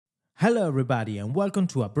Hello everybody and welcome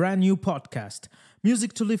to a brand new podcast.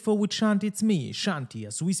 Music to Live For with Shanti. It's me, Shanti,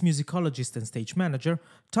 a Swiss musicologist and stage manager,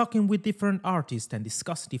 talking with different artists and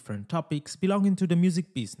discuss different topics belonging to the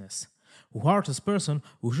music business. Who art as person,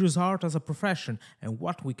 who choose art as a profession, and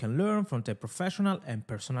what we can learn from their professional and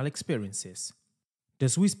personal experiences. The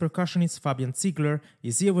Swiss percussionist Fabian Ziegler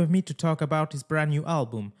is here with me to talk about his brand new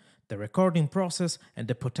album, the recording process and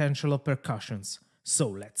the potential of percussions. So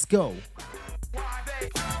let's go!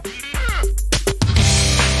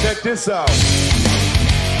 Check this out.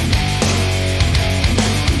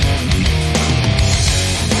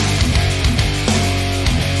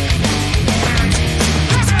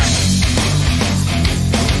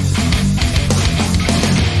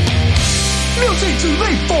 Music to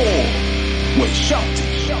live for with Shanti.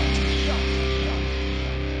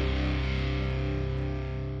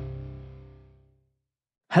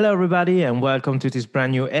 Hello everybody and welcome to this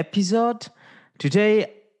brand new episode.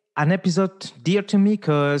 Today, an episode dear to me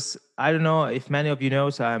because I don't know if many of you know,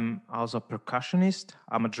 so I'm also a percussionist,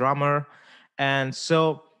 I'm a drummer. And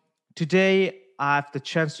so today I have the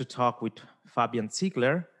chance to talk with Fabian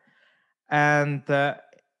Ziegler. And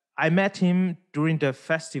I met him during the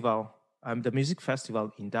festival, the music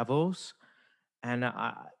festival in Davos. And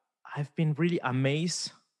I've been really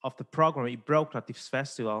amazed of the program he brought at this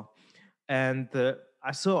festival. And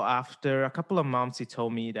I saw after a couple of months, he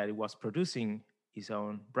told me that he was producing his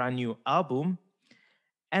own brand new album.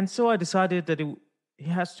 And so I decided that he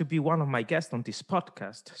has to be one of my guests on this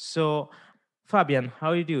podcast. So, Fabian, how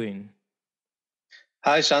are you doing?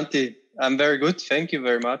 Hi, Shanti. I'm very good. Thank you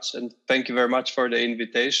very much. And thank you very much for the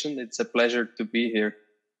invitation. It's a pleasure to be here.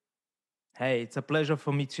 Hey, it's a pleasure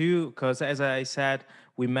for me too, because as I said,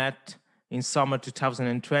 we met in summer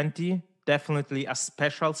 2020. Definitely a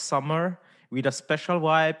special summer with a special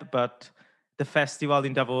vibe, but the festival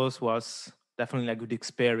in Davos was definitely a good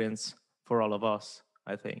experience for all of us,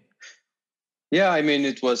 I think. Yeah, I mean,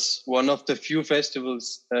 it was one of the few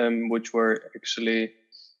festivals which were actually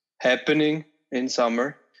happening in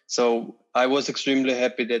summer. So I was extremely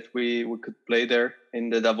happy that we could play there in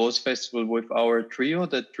the Davos Festival with our trio,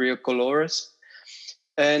 the Trio Colores.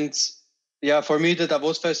 And yeah, for me, the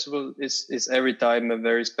Davos Festival is every time a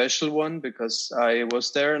very special one because I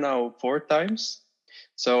was there now 4 times.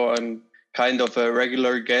 So I'm kind of a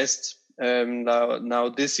regular guest. Now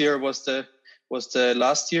this year was the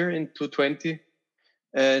last year in 2020.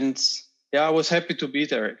 And yeah, I was happy to be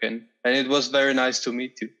there again. And it was very nice to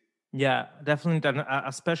meet you. Yeah, definitely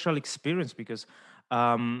a special experience because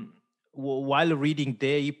while reading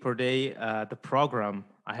day per day the program,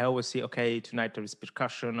 I always see, okay, tonight there is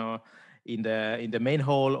percussion or in the main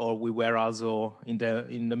hall, or we were also in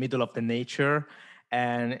the middle of the nature.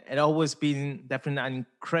 And it always been definitely an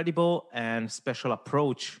incredible and special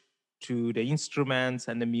approach to the instruments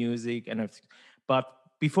and the music and everything. But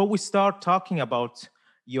before we start talking about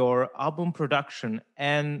your album production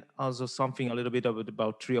and also something a little bit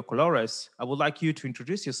about Trio Colores, I would like you to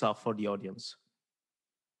introduce yourself for the audience.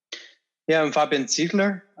 Yeah, I'm Fabian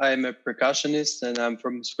Ziegler. I'm a percussionist and I'm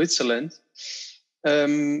from Switzerland.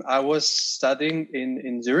 I was studying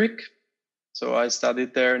in Zurich. So I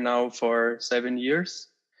studied there now for 7 years.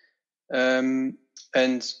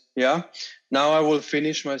 And yeah, now I will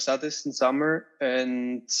finish my studies in summer,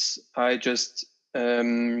 and I just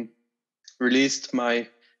released my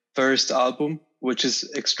first album, which is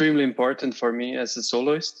extremely important for me as a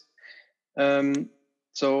soloist.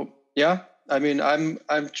 So yeah, I mean,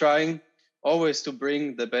 I'm trying always to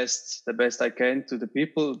bring the best I can to the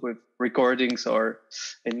people with recordings or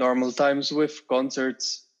in normal times with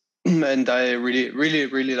concerts. And I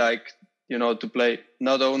really like, to play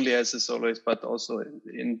not only as a soloist, but also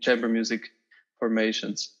in chamber music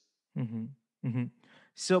formations. Mm-hmm. Mm-hmm.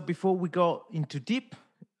 So before we go into deep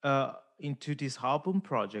into this album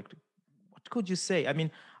project, what could you say? I mean,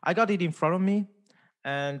 I got it in front of me,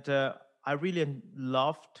 and I really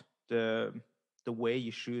loved the way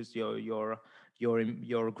you choose your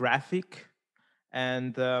graphic.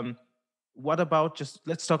 And what about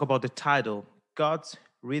let's talk about the title, God's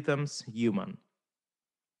Rhythms Human.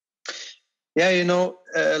 Yeah,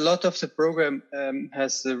 a lot of the program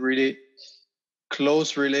has a really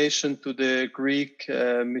close relation to the Greek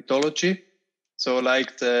mythology. So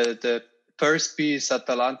like the first piece,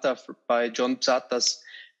 Atalanta by John Psathas,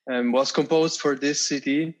 was composed for this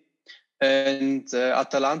CD. And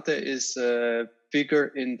Atalanta is a figure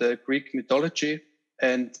in the Greek mythology.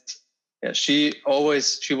 And yeah, she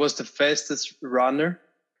was the fastest runner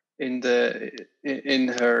in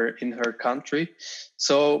her country.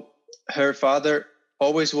 So her father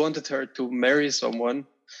always wanted her to marry someone,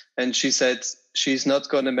 and she said she's not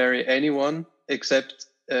going to marry anyone except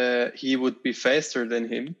he would be faster than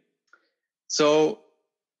him. So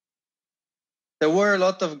there were a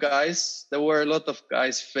lot of guys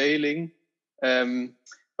failing,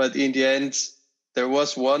 but in the end there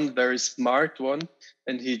was one very smart one,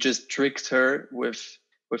 and he just tricked her with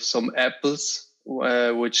some apples,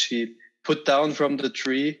 which he put down from the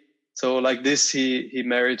tree. So like this, he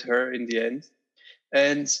married her in the end,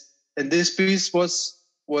 and this piece was,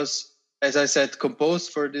 as I said,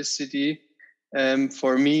 composed for this CD,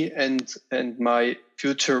 for me and my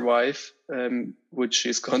future wife, which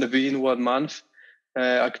is going to be in 1 month,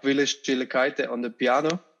 Akvilė Šileikaitė on the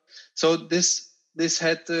piano. So this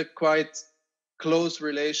had a quite close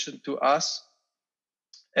relation to us,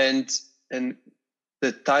 and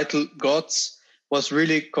the title Gods was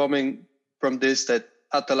really coming from this, that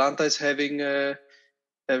Atalanta is having a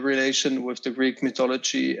relation with the Greek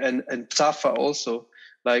mythology, and Psathas also,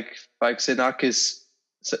 like by Xenakis,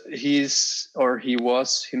 he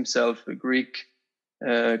was himself a Greek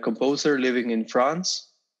composer living in France,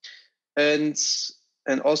 and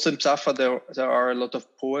also in Psathas there are a lot of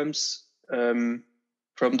poems from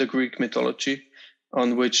the Greek mythology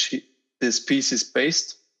on which this piece is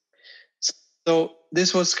based. So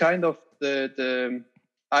this was kind of the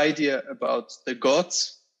idea about the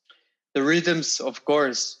gods. The rhythms, of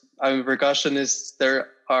course, I'm a percussionist. There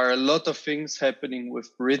are a lot of things happening with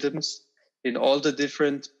rhythms in all the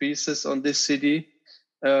different pieces on this CD.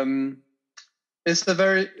 It's a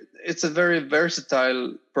very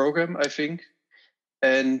versatile program, I think.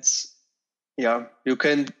 And yeah, you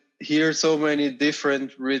can hear so many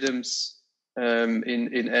different rhythms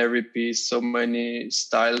in every piece, so many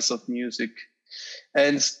styles of music.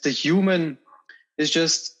 And the human is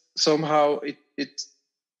just somehow, it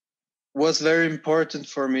was very important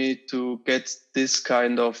for me to get this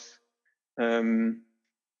kind of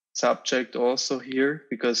subject also here,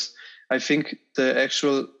 because I think the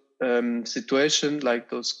actual situation, like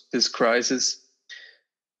this crisis,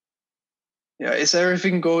 is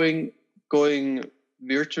everything going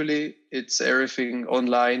virtually, it's everything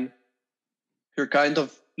online. You're kind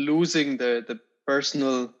of losing the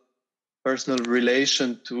personal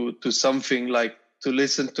relation to something, like to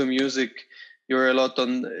listen to music. You're a lot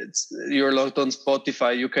on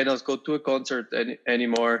Spotify. You cannot go to a concert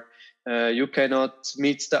anymore. You cannot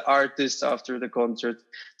meet the artist after the concert.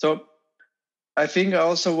 So I think I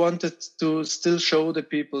also wanted to still show the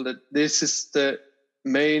people that this is the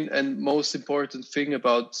main and most important thing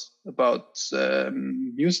about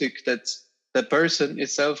music, that the person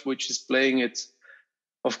itself which is playing it.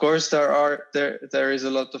 Of course, there is a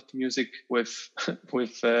lot of music with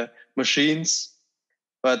machines,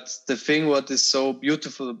 but the thing what is so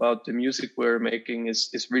beautiful about the music we're making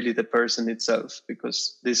is really the person itself,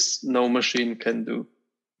 because this no machine can do.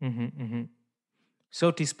 Mm-hmm, mm-hmm.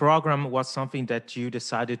 So this program was something that you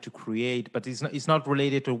decided to create, but it's not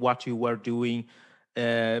related to what you were doing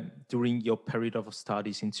during your period of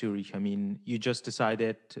studies in Zurich. I mean, you just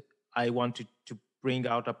decided, I wanted to bring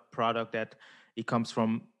out a product that it comes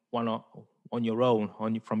from on your own,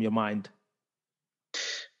 from your mind.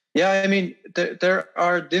 Yeah, I mean, there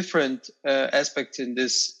are different aspects in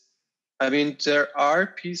this. I mean, there are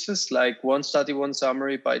pieces like One Study, One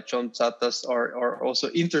Summary by John Psathas, or also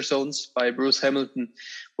Interzones by Bruce Hamilton,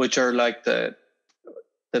 which are like the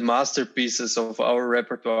masterpieces of our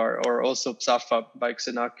repertoire, or also Psathas by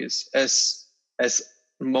Xenakis, as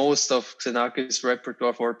most of Xenakis'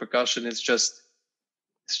 repertoire for percussion is just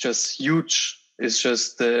huge. It's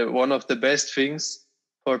just one of the best things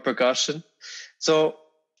for percussion. So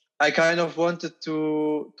I kind of wanted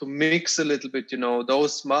to mix a little bit,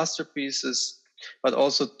 those masterpieces, but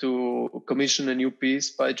also to commission a new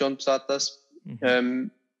piece by John Psathas. Mm-hmm.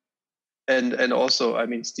 And also, I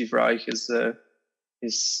mean, Steve Reich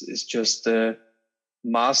is just a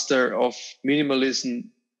master of minimalism,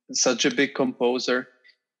 such a big composer,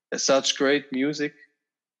 such great music.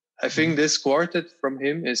 I think this quartet from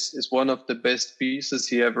him is one of the best pieces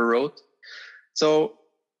he ever wrote. So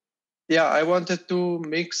yeah, I wanted to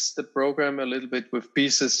mix the program a little bit with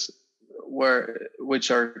pieces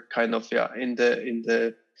which are kind of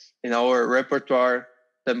in our repertoire,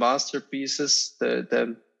 the masterpieces,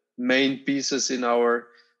 the main pieces in our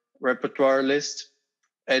repertoire list,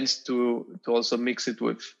 and to also mix it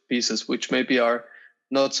with pieces which maybe are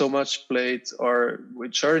not so much played or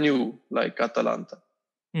which are new, like Atalanta.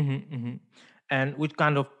 Mm-hmm, mm-hmm. And which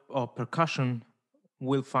kind of percussion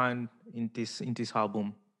we'll find in this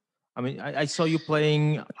album? I mean, I saw you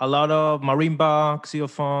playing a lot of marimba,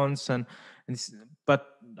 xylophones, but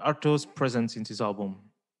are those present in this album?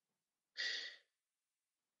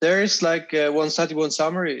 There is like one study, one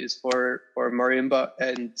summary is for marimba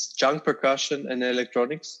and junk percussion and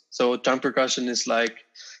electronics. So junk percussion is like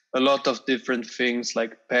a lot of different things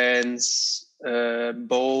like pans,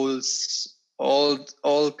 bowls,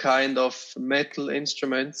 all kind of metal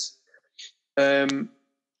instruments. You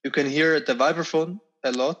can hear the vibraphone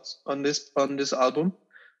a lot on this album,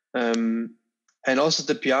 and also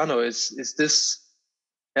the piano is this.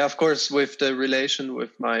 Yeah, of course, with the relation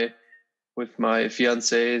with my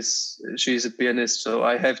fiancée, she's a pianist, so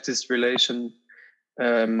I have this relation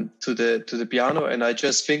to the piano, and I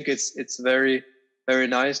just think it's very, very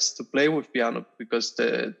nice to play with piano because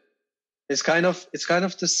it's kind of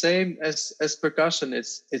the same as percussion.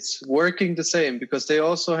 It's working the same because they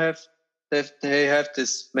also have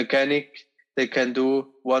this mechanic. They can do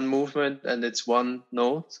one movement and it's one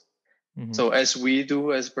note. Mm-hmm. So as we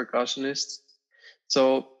do as percussionists.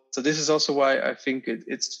 So this is also why I think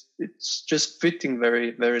it's just fitting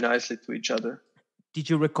very, very nicely to each other. Did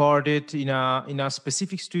you record it in a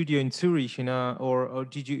specific studio in Zurich, or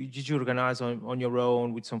did you organize on your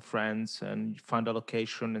own with some friends and find a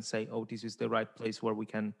location and say, oh, this is the right place where we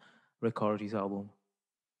can record this album?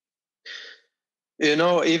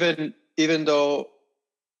 Even though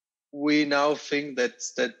we now think that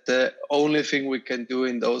the only thing we can do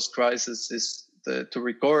in those crises is to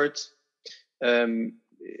record.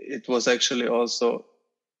 It was actually also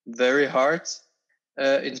very hard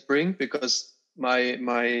in spring because my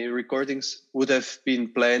recordings would have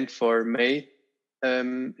been planned for May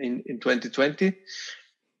in 2020.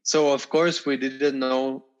 So of course we didn't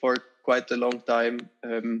know for quite a long time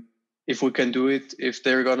if we can do it, if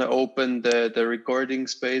they're gonna open the recording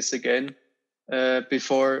space again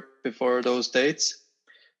before those dates.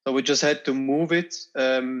 So we just had to move it.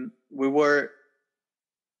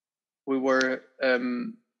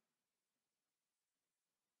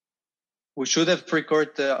 We should have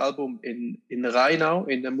recorded the album in Rheinau,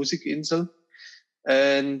 in the Musikinsel.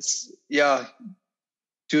 And yeah,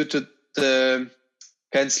 due to the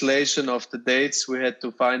cancellation of the dates, we had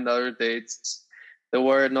to find other dates. There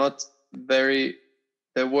were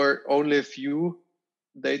only a few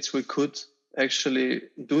dates we could actually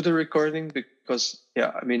do the recording because,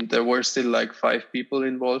 there were still like 5 people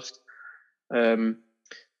involved.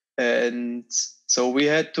 And so we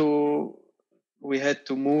had to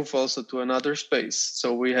move also to another space.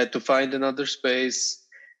 So we had to find another space.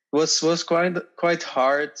 It was quite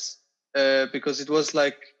hard because it was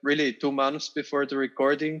like really 2 months before the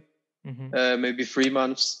recording, maybe 3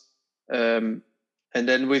 months. And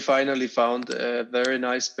then we finally found a very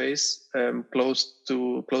nice space close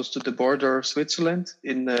to the border of Switzerland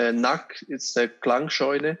in Nack. It's the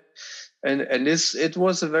Klangscheune, and it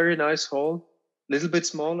was a very nice hall. Little bit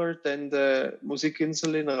smaller than the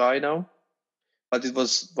Musikinsel in Rheinau, but it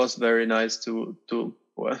was very nice to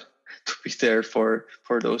be there for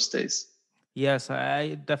those days. Yes,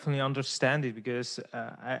 I definitely understand it because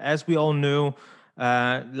as we all knew,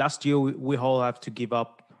 last year we all have to give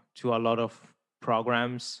up to a lot of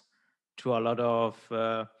programs, to a lot of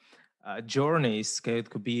journeys. It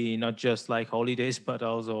could be not just like holidays, but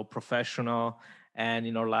also professional and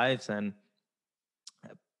in our lives. And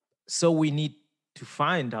so we need to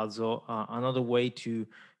find also another way to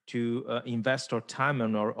invest our time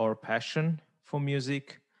and our passion for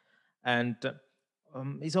music. And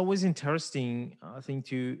it's always interesting, I think,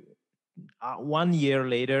 to 1 year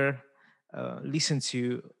later listen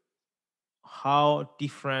to how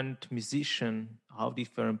different musician, how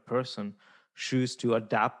different person choose to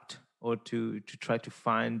adapt or to try to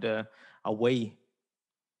find a way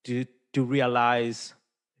to realize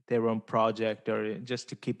their own project or just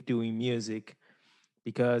to keep doing music.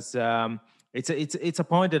 Because it's a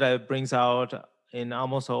point that I brings out in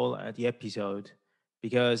almost all the episode,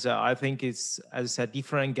 because I think it's, as I said,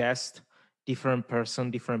 different guest, different person,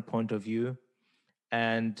 different point of view,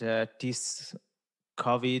 and this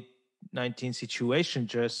COVID-19 situation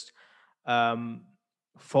just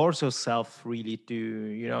force yourself really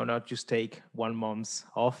to not just take 1 month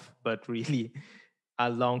off, but really a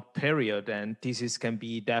long period. And can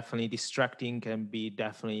be definitely distracting, can be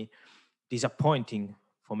definitely disappointing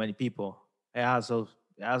for many people.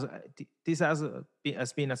 This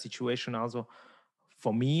has been a situation also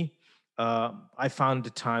for me. I found the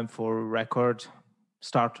time for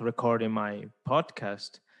start recording my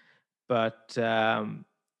podcast, but I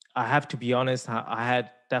have to be honest, I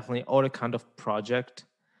had definitely other kind of project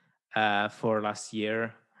for last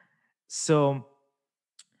year. So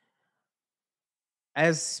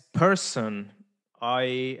as person,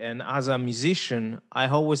 and as a musician,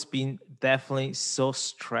 I've always been definitely so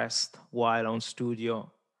stressed while on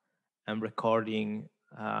studio and recording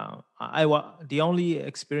The only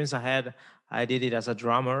experience I did it as a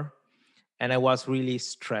drummer, and I was really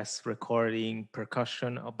stressed recording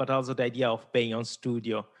percussion, but also the idea of being on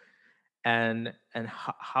studio. And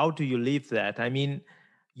how do you live that? I mean,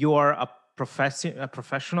 you are a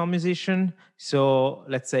professional musician, so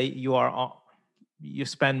let's say you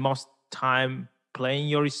spend most time playing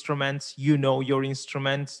your instruments. You know your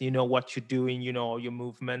instruments. You know what you're doing. You know your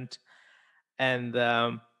movement, and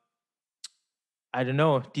I don't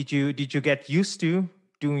know. Did you get used to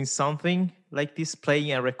doing something like this,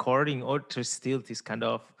 playing and recording, or there's still this kind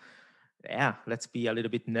of, yeah, let's be a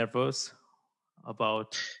little bit nervous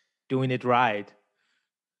about doing it right?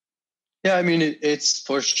 Yeah, I mean, it's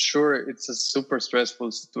for sure, it's a super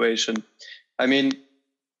stressful situation. I mean,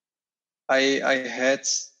 I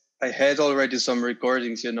had already some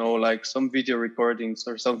recordings, like some video recordings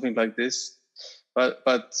or something like this.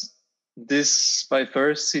 But this, my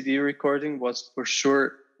first CD recording, was for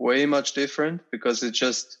sure way much different, because it's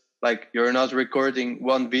just like you're not recording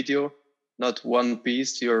one video, not one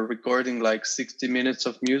piece. You're recording like 60 minutes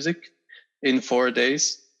of music in 4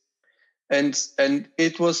 days. And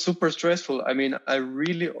it was super stressful. I mean, I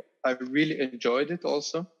really enjoyed it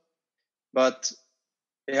also. But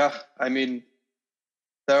yeah, I mean,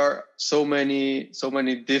 there are so many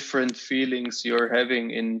different feelings you're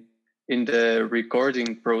having in the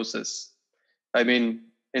recording process. I mean,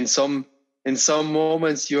 in some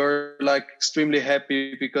moments you're like extremely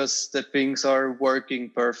happy because the things are working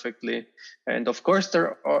perfectly, and of course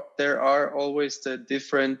there are always the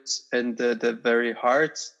different and the very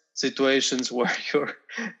hard situations where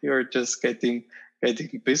you're just getting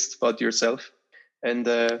pissed about yourself. And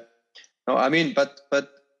no, I mean, but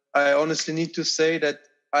I honestly need to say that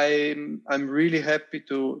I'm really happy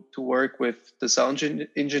to work with the sound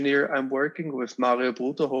engineer I'm working with, Mario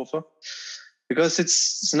Bruderhofer, because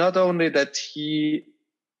it's not only that he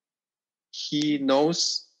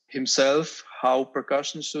knows himself how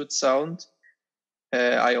percussion should sound.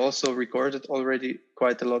 I also recorded already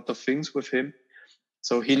quite a lot of things with him,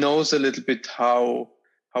 so he knows a little bit how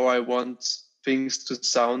I want things to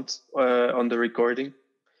sound on the recording.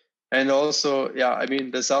 And also, yeah, I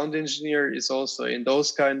mean, the sound engineer is also in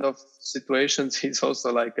those kind of situations. He's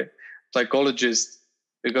also like a psychologist,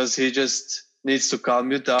 because he just needs to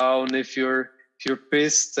calm you down if you're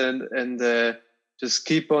pissed, and just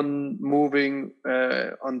keep on moving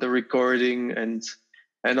on the recording.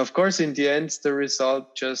 And of course, in the end, the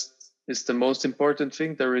result just is the most important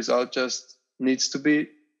thing. The result just needs to be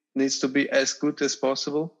as good as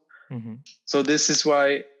possible. Mm-hmm. So this is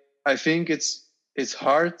why I think it's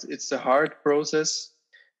hard. It's a hard process,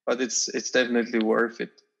 but it's definitely worth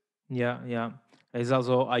it. Yeah. It's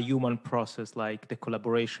also a human process, like the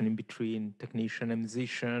collaboration in between technician and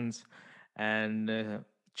musicians, and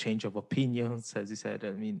change of opinions, as you said.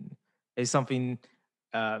 I mean, it's something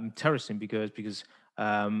interesting because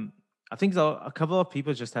I think a couple of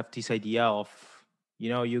people just have this idea of,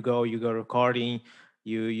 you go recording,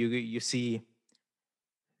 you see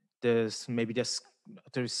there's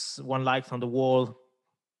one light on the wall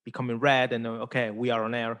becoming red, and okay, we are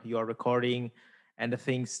on air, you are recording, and the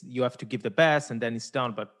things you have to give the best, and then it's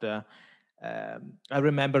done. But I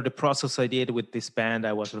remember the process I did with this band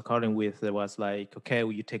I was recording with. There was like, okay,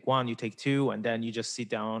 well, you take one, you take two, and then you just sit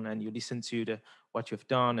down and you listen to what you've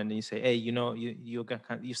done, and then you say, hey,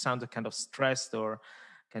 you sound kind of stressed or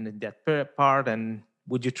kind of that part, and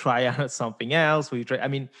would you try out something else? Would you try? I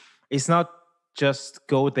mean, it's not just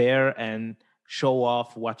go there and show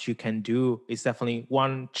off what you can do. It's definitely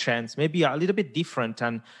one chance, maybe a little bit different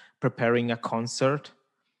than preparing a concert,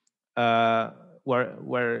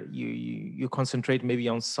 where you concentrate maybe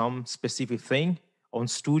on some specific thing. On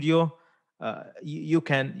studio, you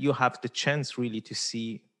have the chance really to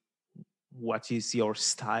see what is your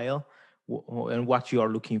style and what you are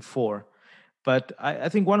looking for. But I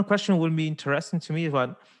think one question will be interesting to me is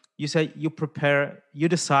what you say. You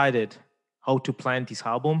decided how to plan this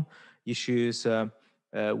album. You choose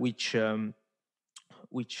which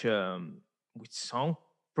song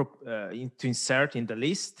to insert in the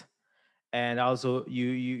list, and also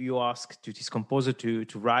you ask to this composer to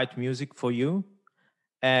write music for you,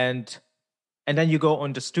 and then you go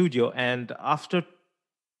on the studio, and after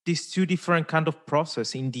these two different kind of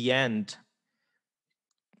process, in the end,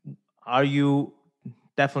 are you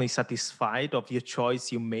definitely satisfied of your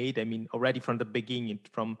choice you made? I mean, already from the beginning,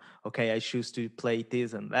 from okay, I choose to play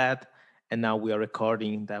this and that, and now we are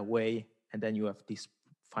recording that way, and then you have this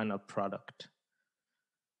final product.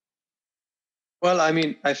 Well, I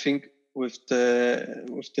mean, I think with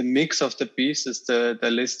the mix of the pieces, the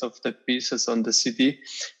list of the pieces on the CD,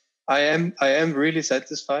 I am really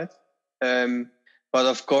satisfied. But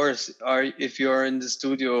of course, if you're in the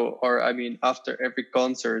studio, or I mean, after every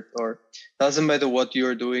concert, or doesn't matter what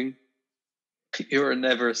you're doing, you're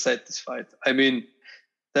never satisfied. I mean,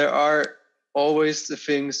 there are always the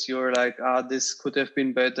things you're like, this could have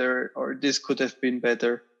been better, or this could have been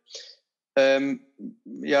better.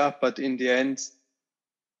 But in the end,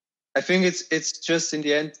 I think it's just in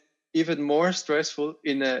the end even more stressful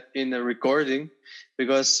in a recording,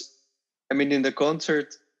 because I mean, in the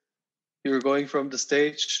concert, you're going from the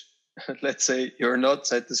stage. Let's say you're not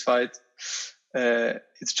satisfied.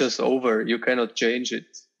 It's just over. You cannot change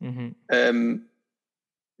it. Mm-hmm.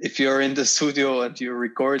 If you're in the studio and you're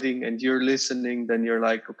recording and you're listening, then you're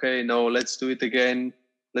like, okay, no, let's do it again.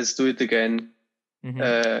 Let's do it again.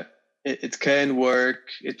 Mm-hmm. It can work.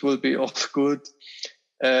 It will be all good.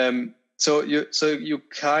 So you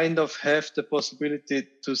kind of have the possibility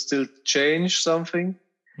to still change something.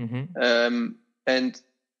 Mm-hmm.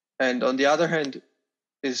 And on the other hand,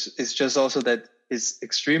 it's just also that it's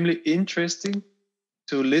extremely interesting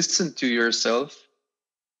to listen to yourself.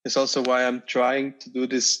 It's also why I'm trying to do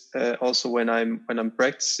this also when I'm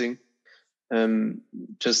practicing,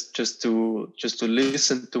 just to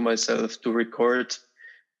listen to myself, to record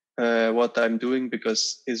what I'm doing,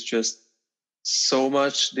 because it's just so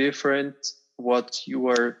much different what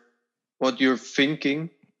you're thinking,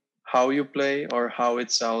 how you play, or how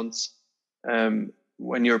it sounds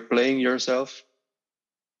when you're playing yourself.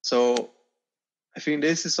 So I think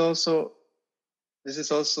this is also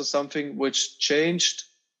something which changed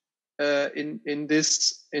in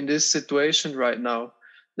this situation right now,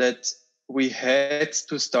 that we had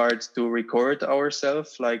to start to record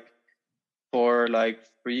ourselves. Like for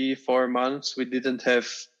 3-4 months, we didn't have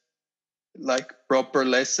like proper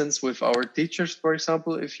lessons with our teachers, for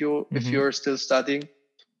example, if you're still studying.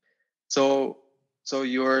 So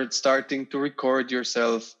you're starting to record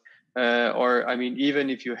yourself, or I mean, even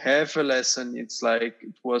if you have a lesson, it's like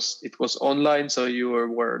it was online, so you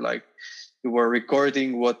were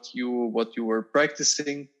recording what you were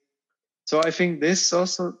practicing. So I think this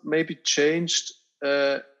also maybe changed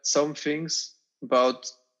some things about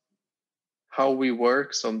how we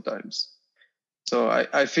work sometimes. So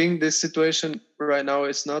I think this situation right now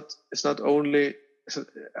is not only,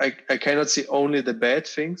 I cannot see only the bad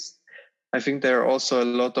things. I think there are also a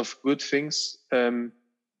lot of good things.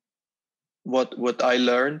 What I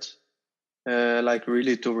learned, like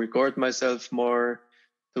really to record myself more,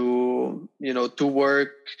 to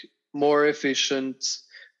work more efficient,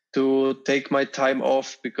 to take my time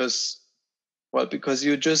off, because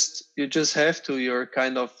you just have to. You're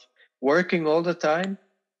kind of working all the time.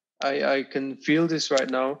 I can feel this right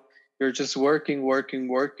now. You're just working.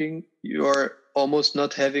 You're almost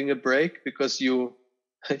not having a break, because you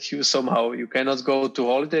somehow you cannot go to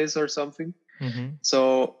holidays or something. Mm-hmm.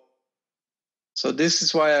 So this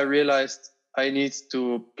is why I realized I need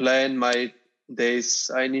to plan my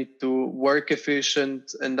days. I need to work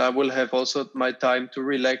efficient, and I will have also my time to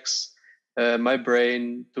relax my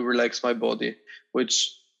brain, to relax my body,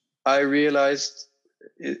 which I realized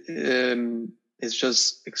is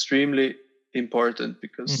just extremely important,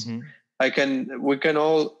 because we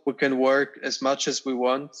can work as much as we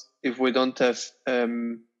want. If we don't have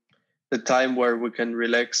the time where we can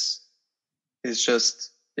relax, it's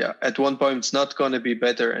just, at one point it's not going to be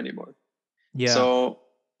better anymore. So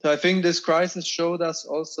I think this crisis showed us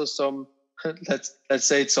also some let's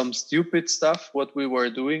say some stupid stuff what we were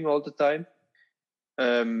doing all the time.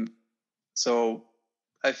 So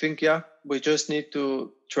I think we just need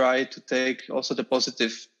to try to take also the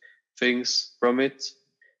positive things from it,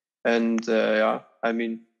 and I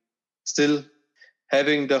mean, still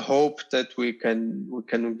having the hope that we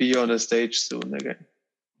can be on a stage soon again.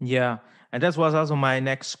 Yeah, and that was also my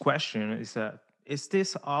next question: is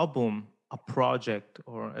this album a project,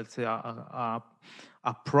 or let's say a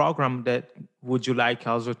program that would you like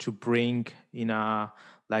also to bring in a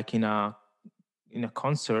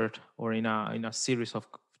concert, or in a series of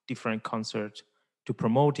different concerts, to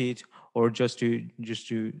promote it, or just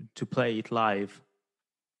to play it live?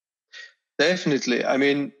 Definitely. I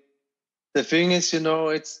mean, the thing is,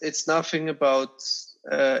 it's nothing about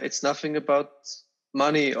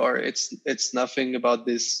money, or it's nothing about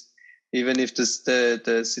this, even if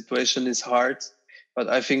the situation is hard. But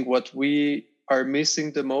I think what we are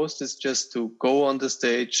missing the most is just to go on the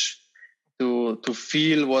stage, to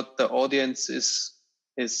feel what the audience is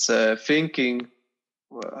thinking,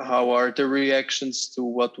 how are the reactions to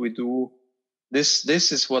what we do. This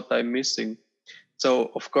is what I'm missing.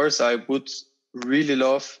 So of course I would really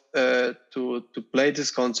love to play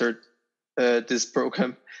this concert, this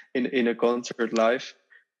program in a concert live.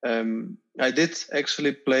 I did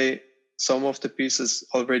actually play some of the pieces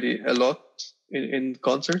already a lot in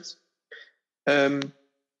concerts.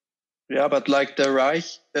 But like the Reich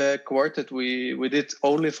quartet, we did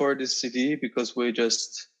only for this CD because we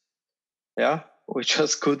just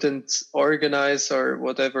couldn't organize or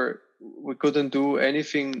whatever. We couldn't do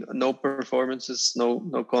anything, no performances,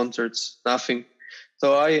 no concerts, nothing.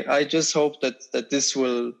 So I just hope that this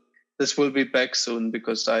will be back soon,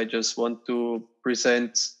 because I just want to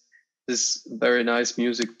present this very nice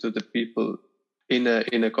music to the people in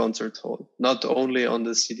a concert hall, not only on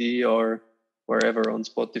the CD or wherever on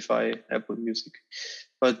Spotify, Apple Music,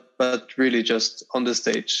 but really just on the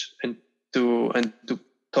stage, and to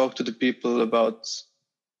talk to the people about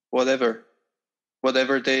whatever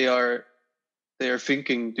they are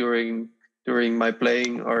thinking during my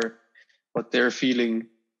playing, or what they're feeling.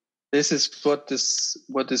 This is what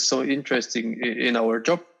is so interesting in our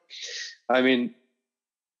job. I mean,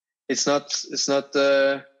 it's not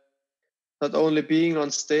only being on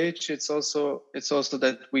stage. It's also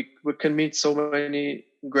that we can meet so many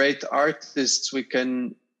great artists. We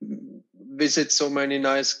can visit so many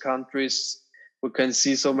nice countries. We can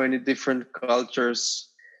see so many different cultures.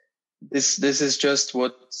 This is just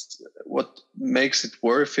what makes it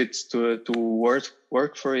worth it to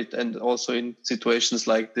work for it, and also in situations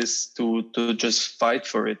like this to just fight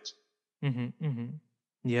for it. Mm-hmm, mm-hmm.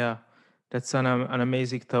 Yeah, that's an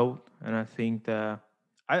amazing thought, and I think that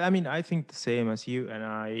I think the same as you, and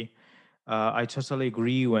I totally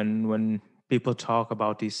agree when people talk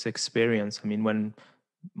about this experience. I mean, when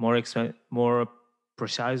more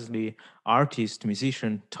precisely artists,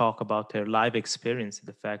 musicians talk about their live experience,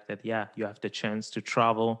 the fact that you have the chance to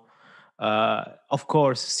travel, of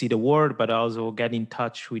course, see the world, but also get in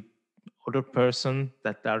touch with other person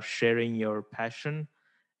that are sharing your passion,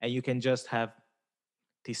 and you can just have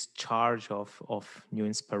this charge of new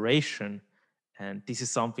inspiration. And this is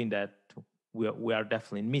something that we are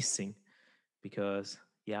definitely missing, because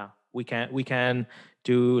we can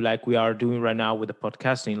do like we are doing right now with the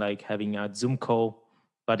podcasting, like having a Zoom call,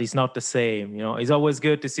 but it's not the same. It's always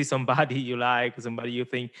good to see somebody you like, somebody you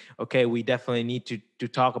think, okay, we definitely need to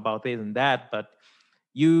talk about this and that, but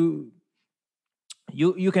you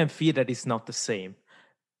can feel that it's not the same.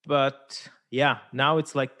 But now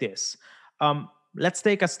it's like this. Let's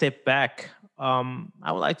take a step back.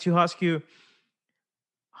 I would like to ask you,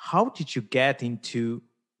 how did you get into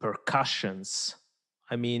percussions?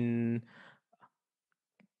 I mean,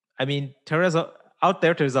 there's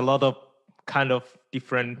a lot of kind of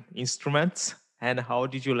different instruments, and how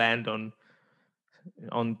did you land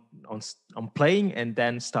on playing and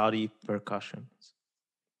then study percussion?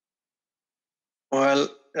 Well,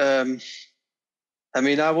 I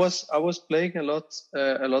was playing a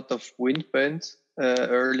lot of wind band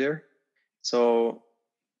earlier, so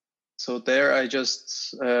there I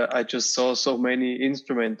just saw so many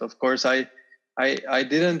instruments. Of course, I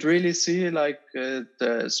didn't really see like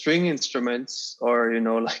the string instruments, or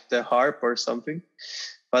like the harp or something,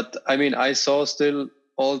 but I saw still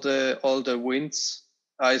all the winds.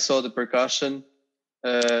 I saw the percussion.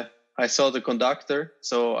 I saw the conductor,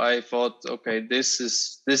 so I thought, okay, this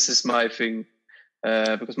is my thing,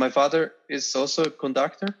 because my father is also a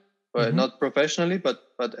conductor, but not professionally, but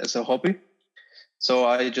as a hobby. So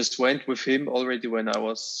I just went with him already when I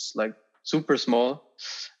was like super small,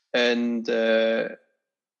 and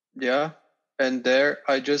and there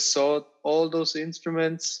I just saw all those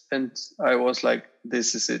instruments, and I was like,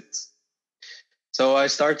 this is it. So I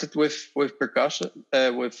started with percussion,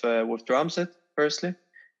 with drum set firstly.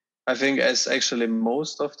 I think, as actually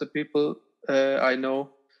most of the people I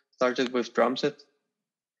know started with drum set,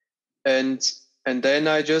 and then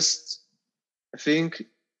I think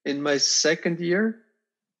in my second year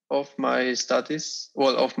of my studies,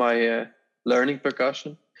 of my learning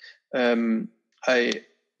percussion,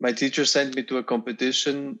 my teacher sent me to a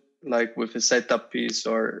competition, like with a setup piece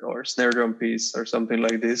or snare drum piece or something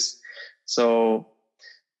like this. So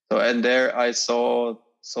and there I saw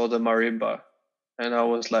the marimba, and I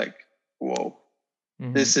was like, whoa,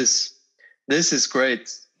 this is great.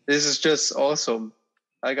 This is just awesome.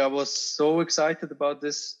 Like, I was so excited about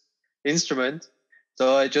this instrument.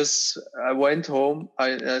 So I went home.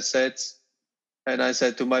 I said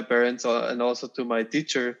to my parents and also to my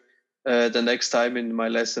teacher, the next time in my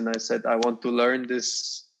lesson, I said, I want to learn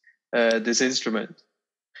this instrument.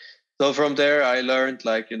 So from there, I learned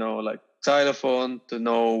like xylophone, to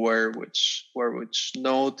know where which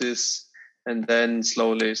note is, and then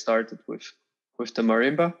slowly started with the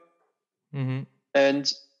marimba. Mm-hmm.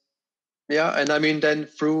 And then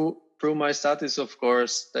through my studies, of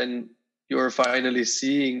course, then you're finally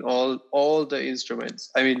seeing all the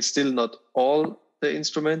instruments. Still not all the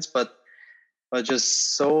instruments, but but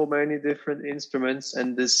just so many different instruments,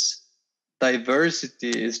 and this diversity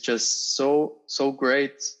is just so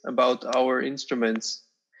great about our instruments.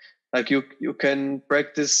 Like you can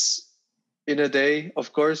practice in a day.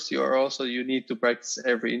 Of course, you need to practice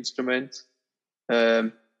every instrument,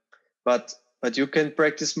 but you can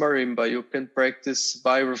practice marimba, you can practice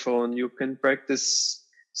vibraphone, you can practice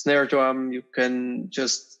snare drum, you can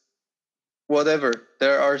just whatever.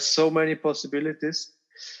 There are so many possibilities,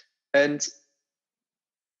 and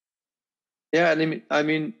yeah, and I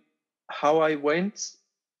mean, how I went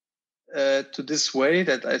to this way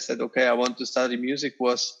that I said, okay, I want to study music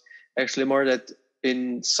was actually more that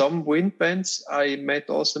in some wind bands I met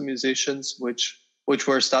also musicians which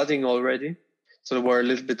were studying already, so they were a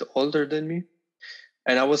little bit older than me,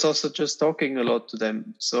 and I was also just talking a lot to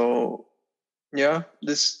them. So yeah,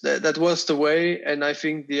 that was the way, and I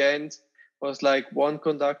think the end was like one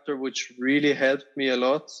conductor which really helped me a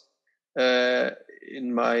lot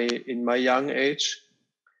in my young age.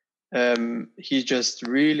 He just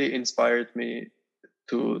really inspired me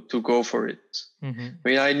to go for it. Mm-hmm. I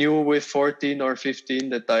mean, I knew with 14 or 15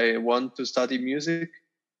 that I want to study music.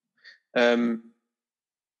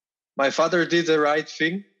 My father did the right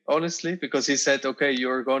thing, honestly, because he said, okay,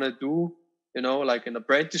 you're going to do, like an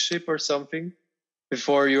apprenticeship or something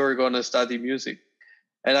before you're going to study music.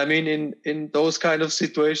 And I mean, in those kind of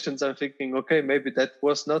situations, I'm thinking, okay, maybe that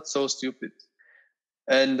was not so stupid.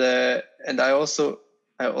 And I also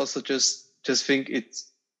just think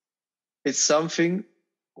it's something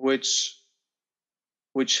which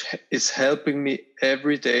is helping me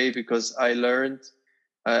every day, because I learned,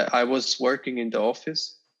 I was working in the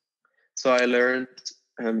office. So I learned,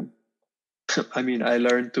 I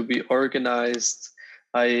learned to be organized.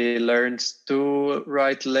 I learned to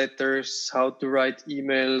write letters, how to write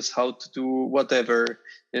emails, how to do whatever,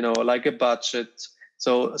 like a budget.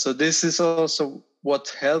 So this is also what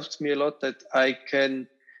helped me a lot, that I can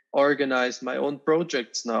organize my own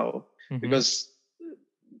projects now. Mm-hmm. Because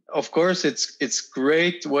of course it's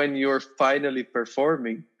great when you're finally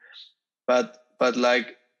performing, but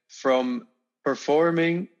like from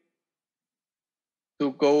performing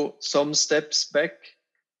to go some steps back,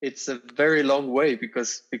 it's a very long way,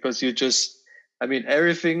 because you just,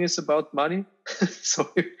 everything is about money.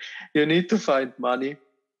 So you need to find money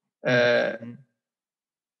that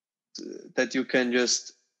you can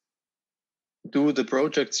just do the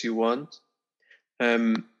projects you want.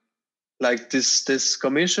 Like this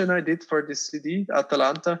commission I did for this CD,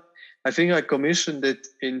 Atalanta, I think I commissioned it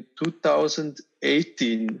in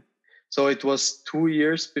 2018. So it was 2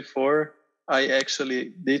 years before I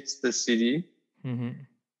actually did the CD. Mm-hmm.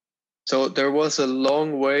 So there was a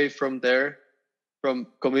long way from there, from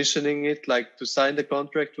commissioning it, like to sign the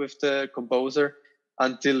contract with the composer,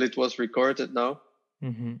 until it was recorded now.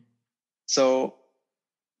 Mm-hmm. So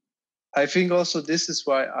I think also this is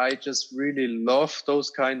why I just really love those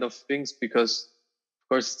kind of things, because of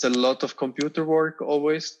course it's a lot of computer work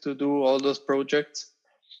always to do all those projects.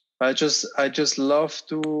 I just love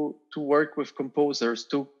to work with composers,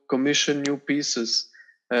 to commission new pieces.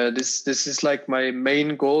 This is like my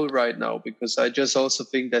main goal right now, because I just also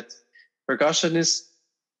think that percussion is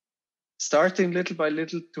starting little by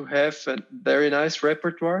little to have a very nice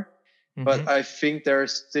repertoire, mm-hmm. but I think there are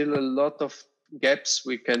still a lot of gaps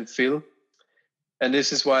we can fill, and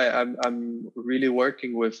this is why I'm really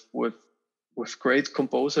working with great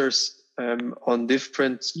composers on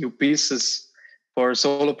different new pieces for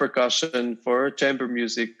solo percussion, for chamber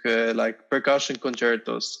music, like percussion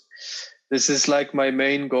concertos. This is like my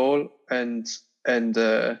main goal, and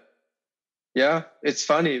yeah, it's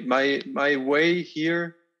funny. My way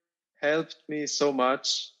here helped me so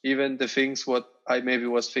much. Even the things what I maybe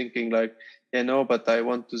was thinking, like, but I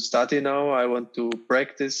want to study now. I want to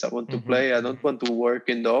practice. I want to play. I don't want to work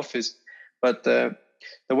in the office. But there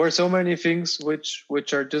were so many things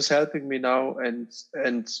which are just helping me now,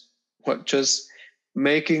 and what just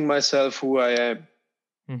making myself who I am.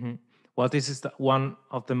 Mm-hmm. Well, this is one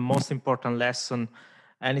of the most important lessons.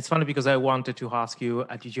 And it's funny because I wanted to ask you,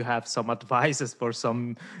 did you have some advices for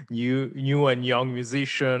some new and young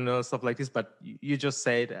musician or stuff like this? But you just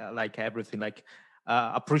said like everything, like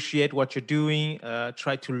appreciate what you're doing,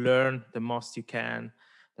 try to learn the most as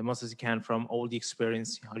you can from all the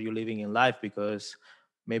experience how you're living in life, because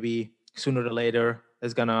maybe sooner or later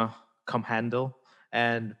it's gonna come handle.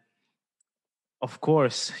 And of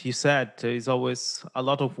course, you said there is always a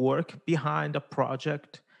lot of work behind a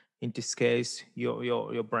project. In this case,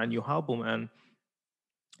 your brand new album,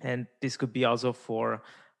 and this could be also for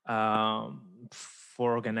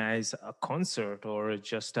organize a concert, or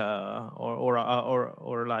just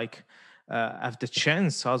or like have the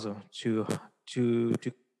chance also to to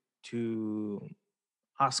to to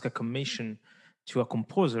ask a commission to a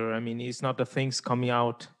composer. I mean, it's not the things coming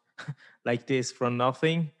out like this from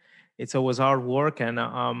nothing. It's always hard work, and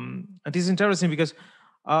this is interesting because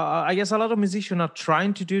I guess a lot of musicians are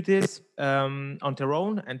trying to do this on their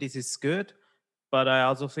own, and this is good. But I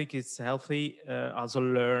also think it's healthy. Also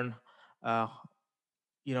learn, uh,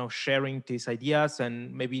 sharing these ideas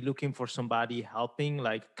and maybe looking for somebody helping,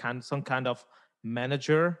 like some kind of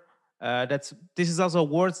manager. This is also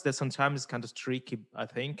words that sometimes is kind of tricky, I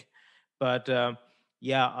think. But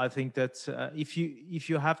yeah, I think that if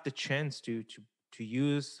you have the chance to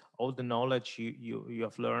use all the knowledge you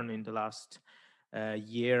have learned in the last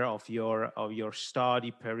year of your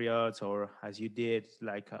study periods, or as you did,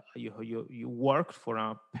 like you worked for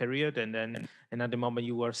a period, and at the moment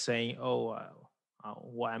you were saying, oh,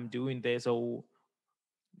 why I'm doing this, or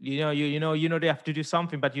they have to do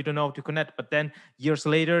something, but you don't know how to connect. But then years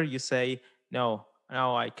later you say, no,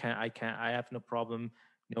 I have no problem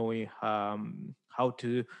knowing how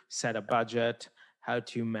to set a budget, how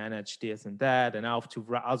to manage this and that, and how to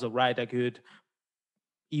also write a good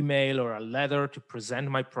email or a letter to present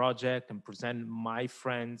my project and present my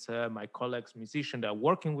friends, my colleagues, musicians that are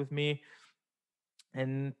working with me.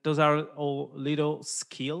 And those are all little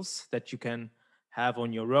skills that you can have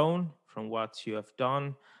on your own from what you have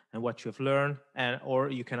done and what you have learned, and or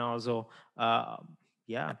you can also uh,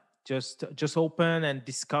 yeah, just open and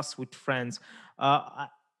discuss with friends.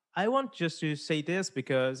 I want just to say this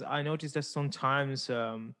because I noticed that sometimes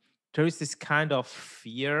there is this kind of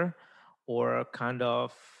fear, or kind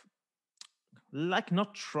of like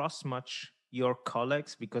not trust much your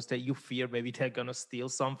colleagues, because that you fear maybe they're gonna steal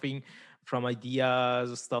something from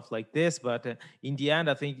ideas or stuff like this. But in the end,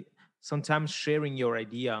 I think sometimes sharing your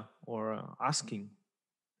idea, or asking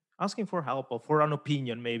for help or for an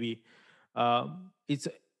opinion, maybe it's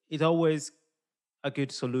always a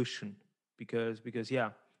good solution, because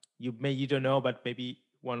yeah, you don't know, but maybe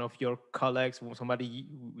one of your colleagues, or somebody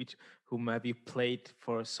which who maybe played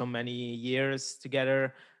for so many years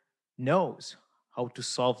together, knows how to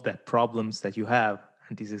solve that problems that you have.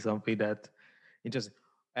 And this is something that interesting.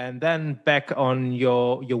 And then back on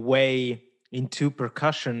your way into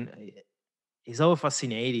percussion, is so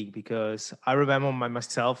fascinating, because I remember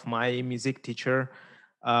myself, my music teacher,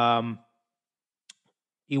 um,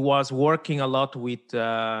 he was working a lot with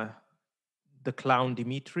the clown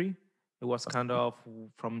Dimitri. It was kind of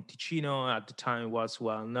from Ticino at the time, was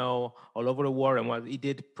well known all over the world, and he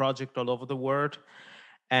did project all over the world.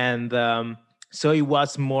 And so it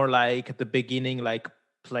was more like at the beginning, like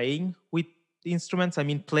playing with the instruments. I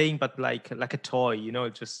mean, playing, but like a toy,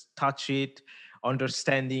 just touch it,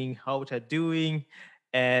 understanding how they're doing.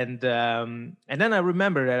 And then I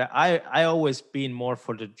remember that I always been more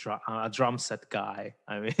for the drum set guy.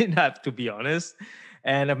 I mean, I have to be honest.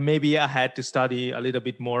 And maybe I had to study a little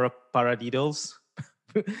bit more paradiddles.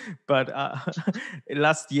 But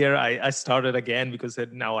last year I started again because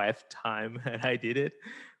now I have time and I did it.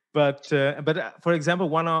 But for example,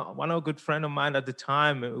 one good friend of mine at the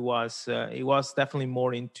time he was definitely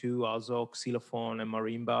more into also xylophone and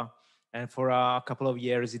marimba, and for a couple of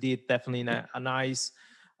years he did definitely a nice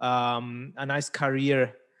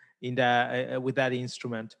career in that with that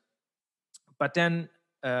instrument. But then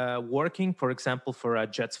working, for example, for a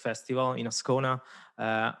jazz festival in Ascona,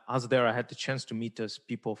 as there I had the chance to meet those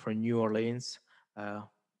people from New Orleans,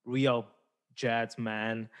 real jazz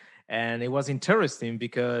man. And it was interesting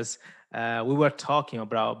because we were talking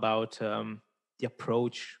about the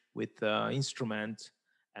approach with the instrument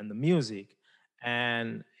and the music.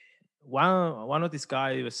 And one of these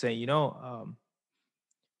guys was saying,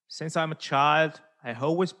 since I'm a child, I've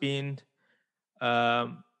always been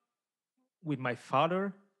um, with my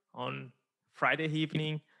father on Friday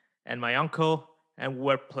evening and my uncle, and we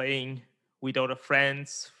were playing with other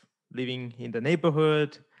friends living in the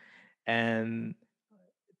neighborhood. And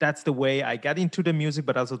that's the way I got into the music,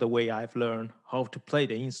 but also the way I've learned how to play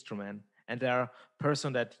the instrument. And there are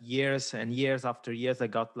person that years and years after years, I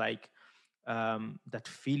got like that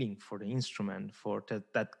feeling for the instrument, for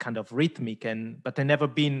that kind of rhythmic. And but I never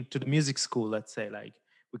been to the music school, let's say, like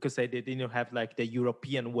because they didn't have like the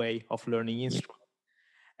European way of learning instrument.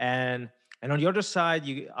 And on the other side,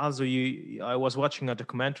 I was watching a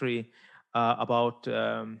documentary about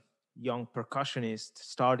young percussionists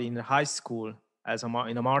starting in high school as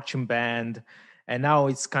in a marching band. And now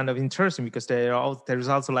it's kind of interesting because there's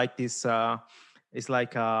also like this it's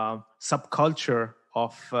like a subculture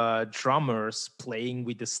of drummers playing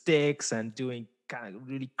with the sticks and doing kind of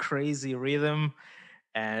really crazy rhythm,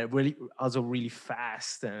 and really also really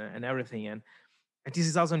fast and everything. And this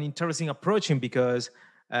is also an interesting approaching because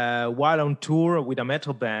while on tour with a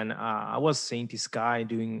metal band, I was seeing this guy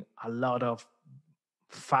doing a lot of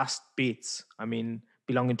fast beats. I mean,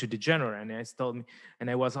 belonging to the genre. And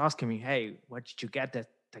I was asking me, hey, where did you get that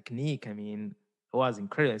technique? I mean, it was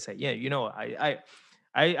incredible. I said, yeah,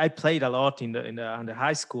 I played a lot in the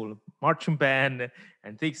high school marching band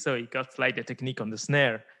and things. So he got like the technique on the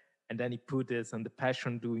snare, and then he put this on the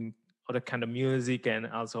passion, doing other kind of music, and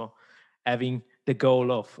also having the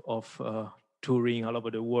goal of touring all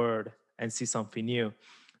over the world and see something new.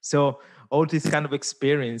 So all this kind of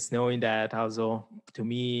experience, knowing that also to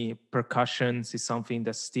me, percussions is something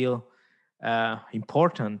that's still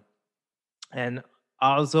important, and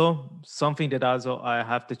also something that also I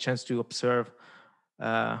have the chance to observe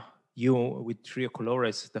you with Trio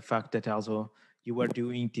Colores, the fact that also you were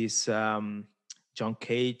doing this John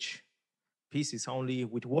Cage pieces only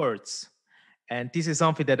with words, and this is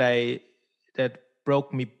something that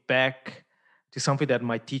broke me back to something that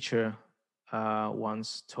my teacher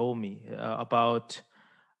once told me about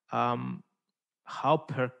how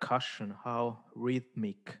percussion, how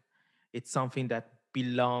rhythmic, it's something that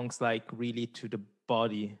belongs like really to the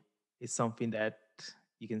body. It's something that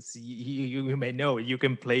you can see, you may know, you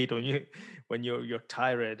can play it on you when you're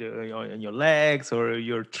tired on your legs, or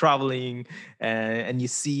you're traveling, and you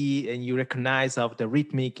see and you recognize of the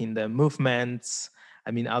rhythmic in the movements.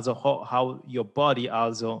 I mean, also how your body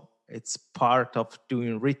also, it's part of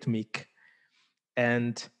doing rhythmic,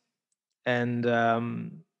 and and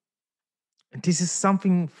this is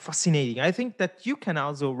something fascinating. I think that you can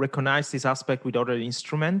also recognize this aspect with other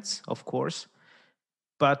instruments, of course,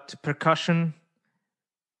 but percussion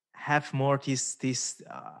have more this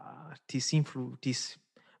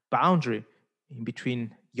boundary in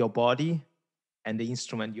between your body and the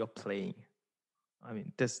instrument you're playing. I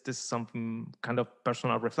mean, this is something kind of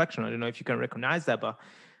personal reflection. I don't know if you can recognize that, but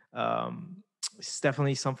it's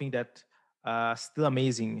definitely something that still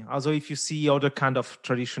amazing. Also, if you see other kind of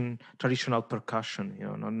traditional percussion,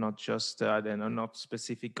 not just they're not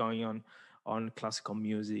specific going on classical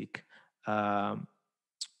music,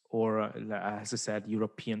 or as I said,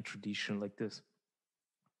 European tradition like this.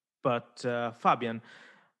 But Fabian,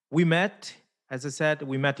 we met, as I said,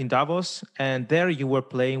 we met in Davos, and there you were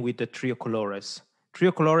playing with the Trio Colores.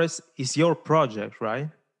 Trio Colores is your project, right?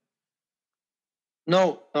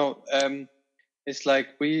 No. It's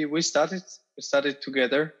like we started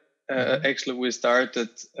together. Actually, we started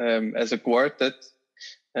as a quartet.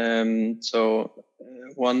 So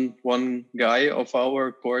one guy of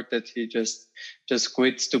our quartet, he just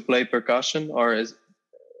quits to play percussion, or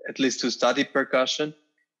at least to study percussion.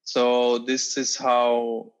 So this is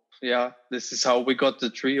how we got the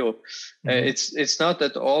trio. It's not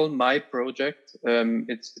at all my project.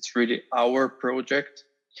 It's really our project,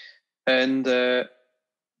 and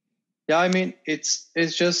I mean, it's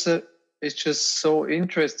just so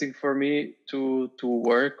interesting for me to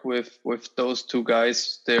work with those two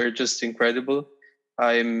guys. They're just incredible.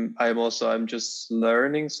 I'm just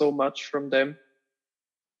learning so much from them.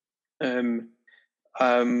 I'm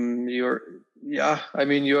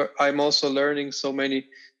also learning so many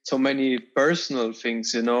personal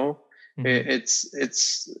things,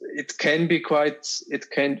 It can be quite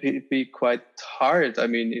hard. I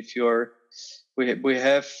mean, if we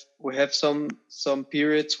have some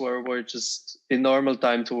periods where we're just in normal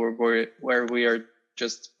time where we are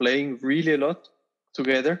just playing really a lot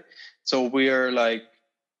together. So we are like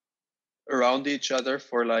around each other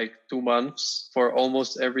for like 2 months, for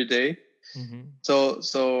almost every day.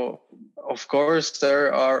 So of course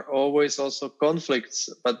there are always also conflicts,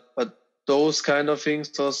 but those kind of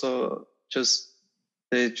things also just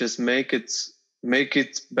make it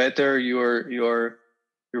better. You're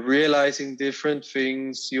realizing different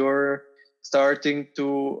things. You're starting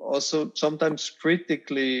to also sometimes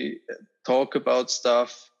critically talk about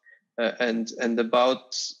stuff and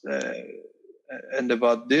about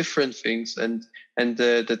different things, and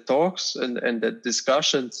the talks and the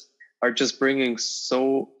discussions are just bringing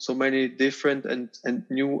so many different and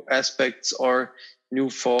new aspects or new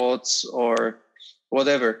thoughts or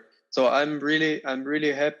whatever. So I'm really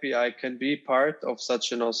happy I can be part of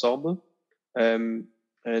such an ensemble. I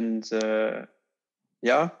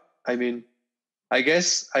mean, I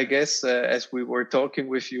guess as we were talking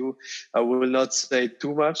with you, I will not say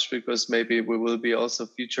too much because maybe we will be also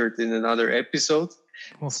featured in another episode.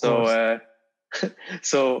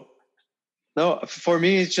 So no, for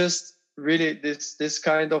me it's just really this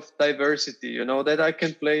kind of diversity, that I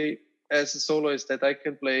can play as a soloist, that I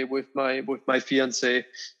can play with my fiancée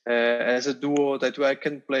as a duo, that I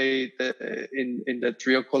can play in the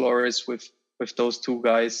Trio Colores with those two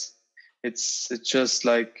guys. It's just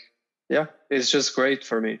like, yeah, it's just great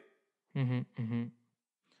for me.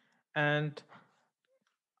 And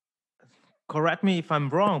correct me if I'm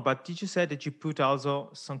wrong, but did you say that you put also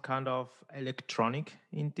some kind of electronic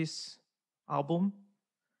in this album?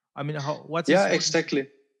 I mean, Exactly.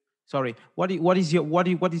 Sorry, what is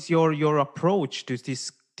your approach to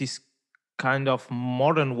this kind of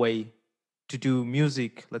modern way to do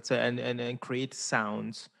music, let's say, and create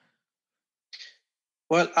sounds?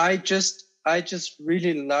 Well, I just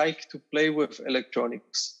really like to play with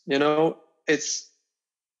electronics.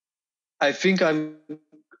 I think I'm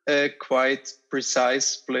a quite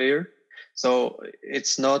precise player, so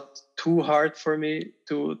it's not too hard for me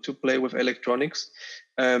to play with electronics.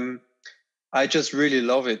 I just really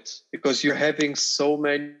love it because you're having so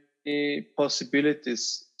many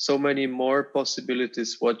possibilities, so many more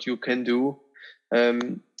possibilities what you can do.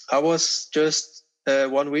 I was just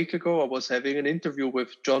 1 week ago, I was having an interview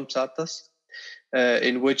with John Psathas,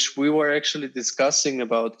 in which we were actually discussing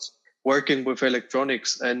about working with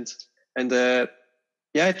electronics, and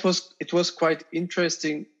it was quite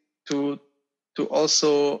interesting to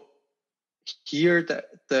also hear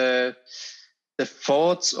the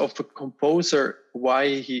thoughts of a composer,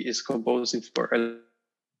 why he is composing for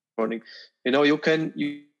electronic.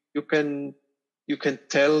 You can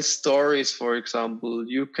tell stories, for example.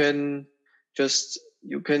 You can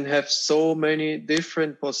have so many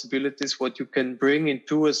different possibilities what you can bring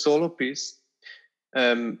into a solo piece.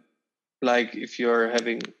 Like if you're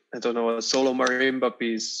having, I don't know, a solo marimba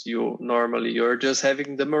piece, you're just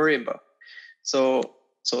having the marimba. So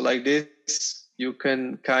like this, you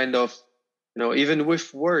can kind of, even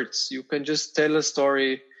with words, you can just tell a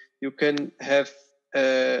story. You can have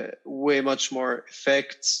way much more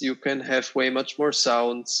effects. You can have way much more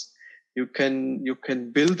sounds. You can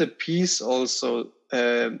build a piece also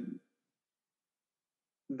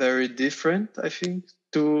very different, I think,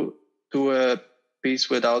 to a piece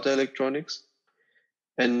without electronics.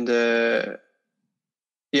 And I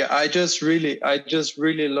just really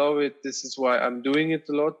love it. This is why I'm doing it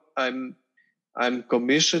a lot. I'm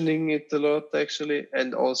commissioning it a lot, actually,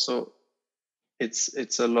 and also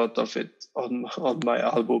it's a lot of it on my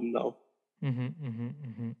album now.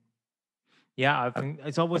 Yeah, I think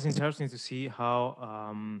it's always interesting to see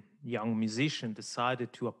how young musicians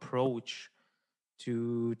decided to approach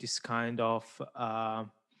to this kind of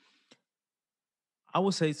I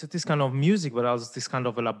would say it's this kind of music, but also this kind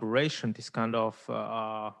of elaboration, this kind of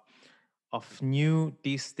new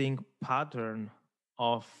distinct pattern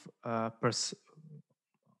of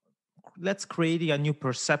let's create a new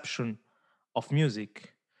perception of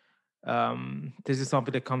music. This is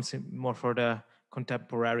something that comes in more for the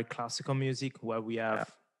contemporary classical music, where we have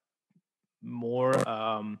more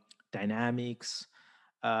dynamics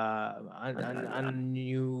and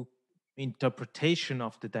new interpretation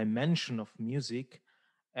of the dimension of music.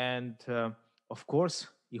 And of course,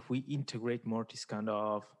 if we integrate more this kind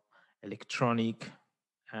of electronic,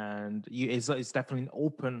 and it's definitely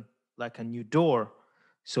open like a new door.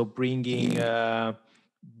 So bringing the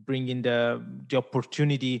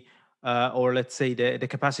opportunity, or let's say the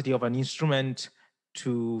capacity of an instrument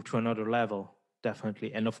to another level,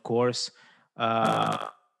 definitely. And of course,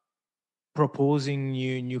 proposing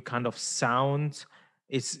new kind of sounds.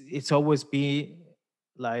 It's always be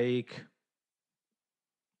like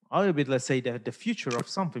a little bit, let's say, the future of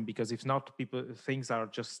something, because if not, things are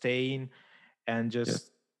just staying and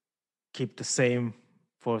just keep the same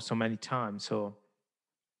for so many times. So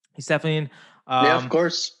it's definitely of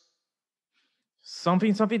course.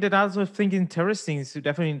 Something that I also think interesting is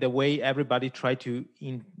definitely the way everybody try to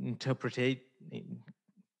interpret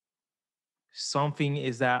something,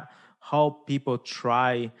 is that how people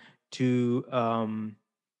try to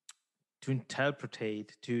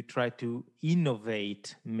interpret, to try to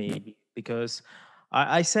innovate, maybe. Because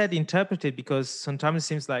I said interpret it because sometimes it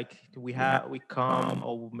seems like we come,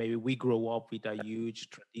 or maybe we grow up with a huge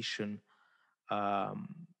tradition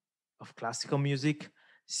of classical music.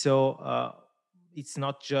 So it's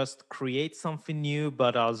not just create something new,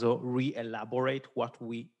 but also re-elaborate what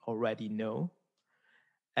we already know.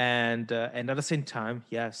 And at the same time,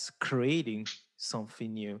 yes, creating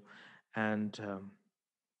something new. And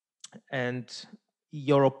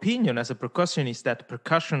your opinion as a percussionist, that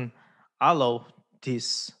percussion allow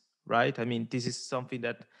this, right? I mean, this is something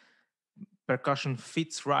that percussion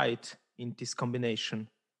fits right in this combination.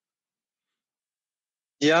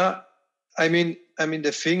 Yeah, I mean,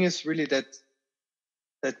 the thing is really that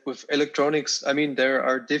with electronics, I mean, there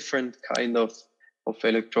are different kind of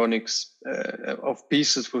electronics, of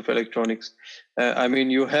pieces with electronics. I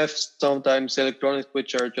mean, you have sometimes electronics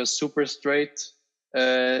which are just super straight,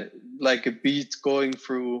 like a beat going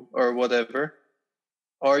through or whatever,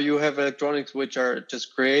 or you have electronics which are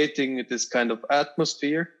just creating this kind of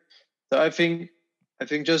atmosphere. So I think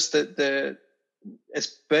just that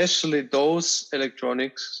especially those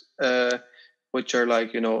electronics which are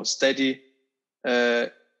like, steady,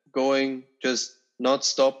 going, just not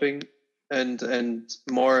stopping, and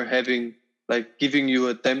more having, like, giving you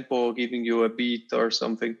a tempo, giving you a beat or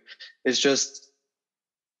something. It's just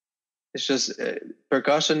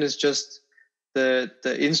percussion is just the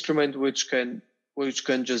instrument which can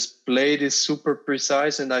just play this super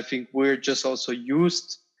precise. And I think we're just also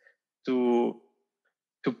used to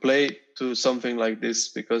play to something like this,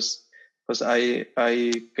 because I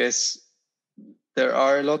guess there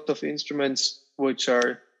are a lot of instruments which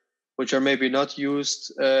are maybe not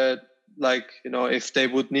used, like, if they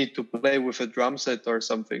would need to play with a drum set or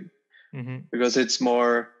something, because it's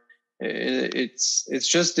more, it's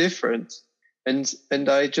just different. And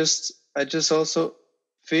I just also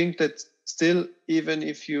think that still, even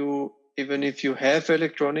if you have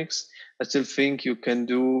electronics, I still think you can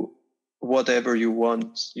do whatever you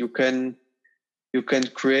want. You can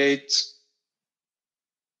create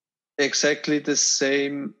exactly the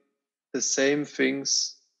same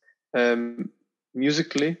things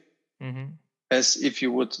musically as if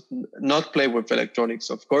you would not play with electronics.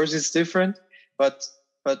 Of course, it's different, but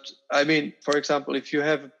I mean, for example, if you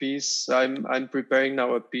have a piece, I'm preparing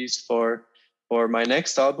now a piece for my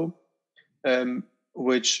next album,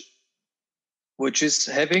 which is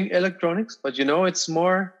having electronics, but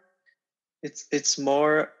it's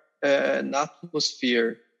more an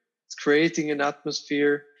atmosphere. It's creating an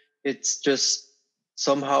atmosphere. It's just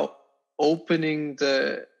somehow opening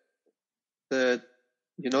the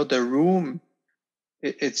room.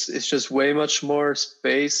 It's just way much more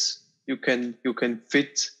space you can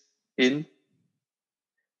fit in,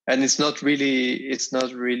 and it's not really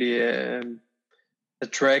a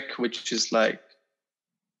track which is like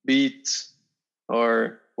beat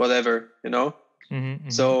or whatever,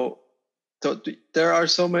 So there are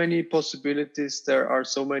so many possibilities. There are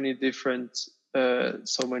so many different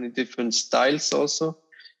styles also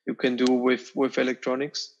you can do with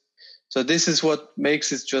electronics. So this is what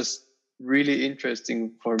makes it just really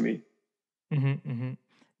interesting for me.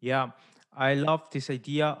 Yeah, I love this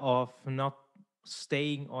idea of not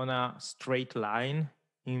staying on a straight line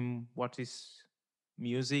in what is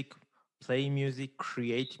music, play music,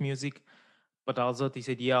 create music, but also this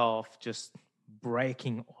idea of just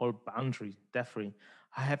breaking all boundaries. Definitely,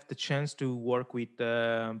 I have the chance to work with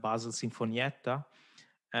Basel Sinfonietta,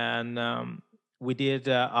 and we did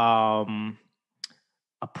a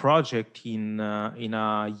project in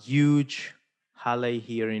a huge halle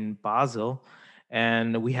here in Basel,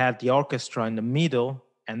 and we had the orchestra in the middle.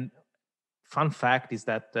 And fun fact is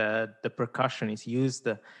that the percussion is used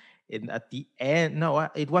at the end. No,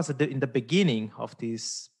 it was in the beginning of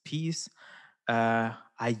this piece. A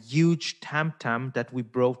huge tam tam that we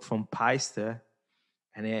brought from Paiste,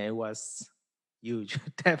 and it was huge.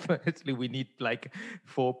 Definitely, we need like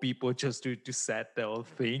 4 people just to set the whole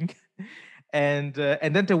thing. And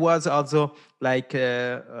then there was also like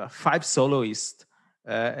 5 soloists,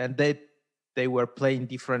 and they were playing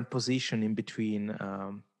different position in between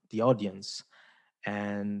the audience.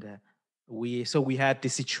 And we had the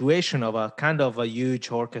situation of a kind of a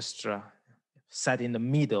huge orchestra set in the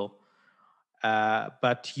middle,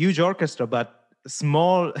 but huge orchestra, but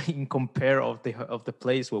small in compare of the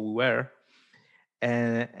place where we were.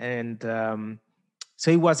 And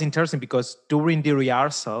so it was interesting because during the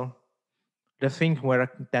rehearsal, the things were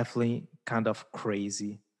definitely kind of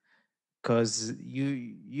crazy, because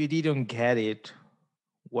you didn't get it,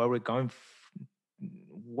 where we're going,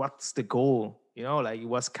 what's the goal, like it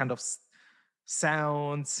was kind of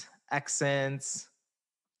sounds, accents,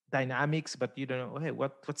 dynamics, but you don't know, hey,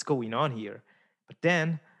 what's going on here. But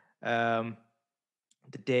then the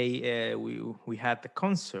day we had the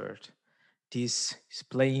concert, this is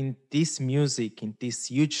playing this music in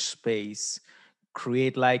this huge space,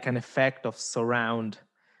 create like an effect of surround.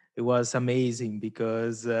 It was amazing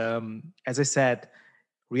because, as I said,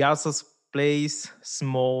 rehearsals place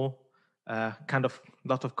small, kind of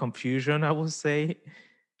lot of confusion, I would say.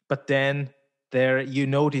 But then there you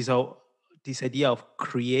notice how this idea of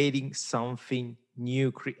creating something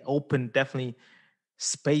new, open definitely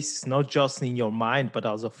space, not just in your mind, but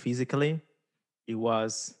also physically. It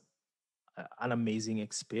was an amazing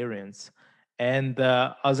experience. And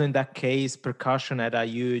also in that case, percussion had a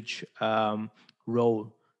huge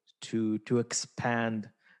role to expand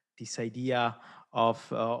this idea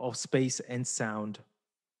of space and sound.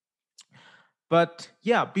 But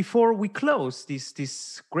yeah, before we close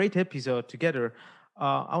this great episode together,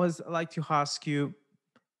 I was like to ask you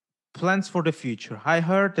plans for the future. I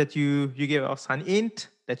heard that you gave us an hint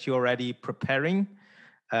that you're already preparing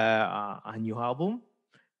a new album,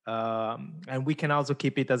 and we can also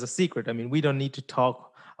keep it as a secret. I mean, we don't need to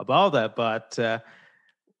talk about that, but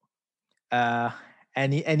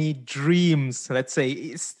any dreams? Let's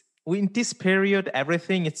say in this period,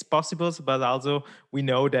 everything it's possible, but also we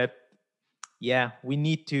know that we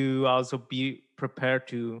need to also be prepared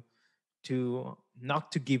to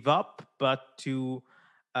not to give up, but to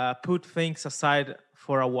put things aside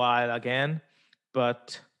for a while again.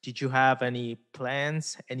 But did you have any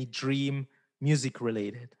plans, any dream, music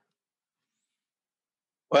related?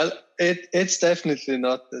 Well, it's definitely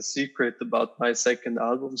not a secret about my second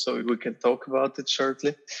album, so we can talk about it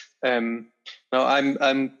shortly. Now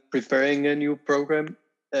I'm preparing a new program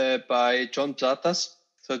by John Psathas,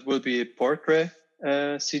 so it will be a portrait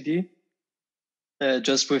CD,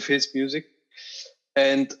 just with his music,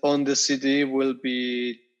 and on the CD will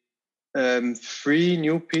be 3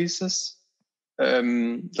 new pieces,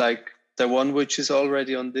 like the one which is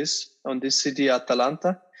already on this CD,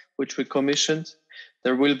 Atalanta, which we commissioned.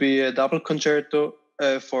 There will be a double concerto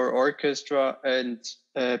for orchestra and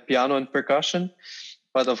piano and percussion,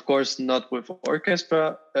 but of course not with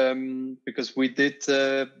orchestra, because we did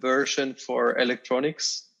a version for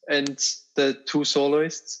electronics and the 2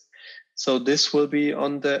 soloists. So this will be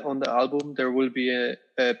on the album. There will be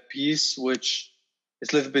a piece which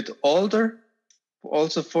is a little bit older,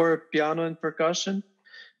 also for piano and percussion,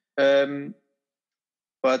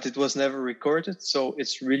 but it was never recorded. So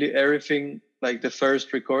it's really everything, like the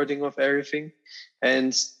first recording of everything.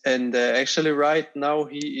 And actually right now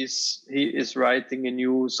he is writing a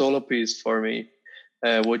new solo piece for me,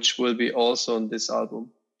 which will be also on this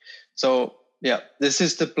album. So yeah, this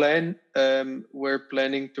is the plan. We're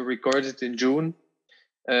planning to record it in June,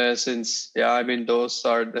 since those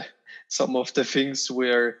are some of the things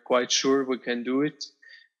we are quite sure we can do it.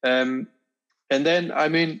 And then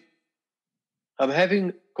I'm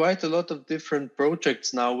having quite a lot of different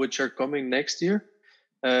projects now, which are coming next year.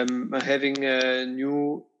 I'm having a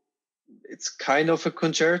new, it's kind of a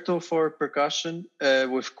concerto for percussion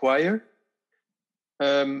with choir,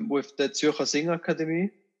 with the Zürcher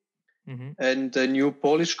Singakademie, and a new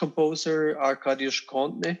Polish composer, Arkadiusz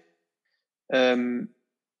Kątny.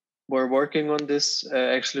 We're working on this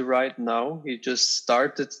actually right now. He just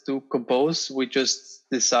started to compose. We just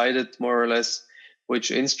decided more or less which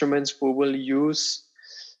instruments we will use.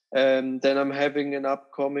 Then I'm having an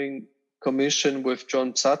upcoming commission with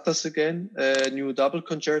John Psathas again, a new double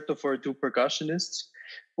concerto for 2 percussionists,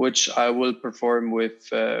 which I will perform with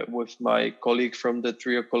my colleague from the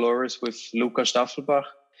Trio Colores, with Luca Staffelbach,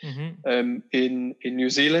 in New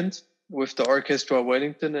Zealand, with the Orchestra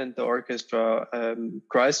Wellington and the Orchestra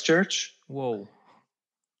Christchurch. Whoa!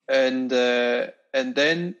 And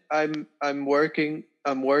then I'm working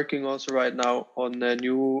also right now on a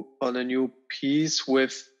new piece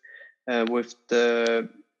with the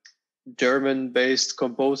German-based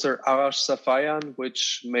composer Arash Safayan,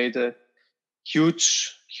 which made a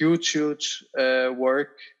huge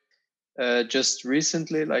work just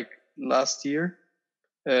recently, like last year.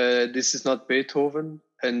 This is not Beethoven,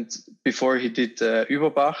 and before he did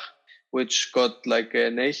Überbach, which got like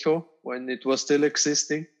an echo when it was still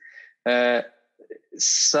existing.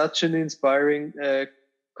 Such an inspiring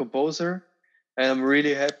composer, and I'm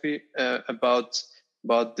really happy about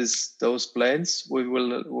those plans. We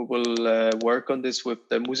will work on this with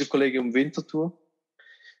the Musikkollegium Winterthur,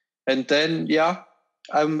 and then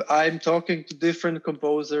I'm talking to different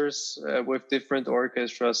composers with different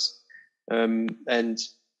orchestras, and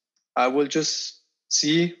I will just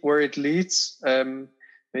see where it leads.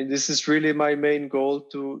 This is really my main goal,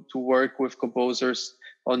 to work with composers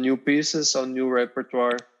on new pieces, on new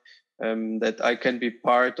repertoire, that I can be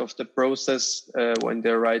part of the process when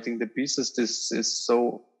they're writing the pieces.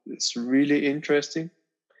 It's really interesting.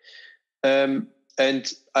 And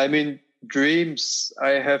dreams. I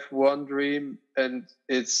have one dream, and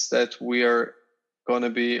it's that we are going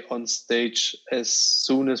to be on stage as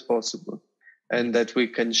soon as possible, and that we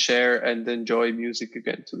can share and enjoy music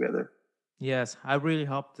again together. Yes, I really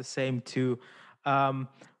hope the same too.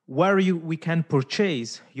 Where we can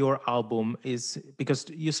purchase your album is, because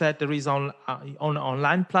you said there is on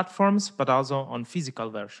online platforms, but also on physical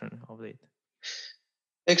version of it.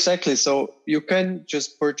 Exactly. So you can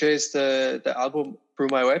just purchase the album through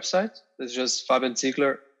my website. It's just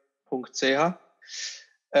fabianziegler.ch.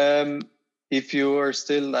 If you are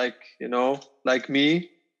still like me,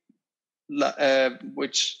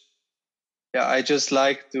 which I just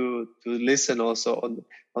like to listen also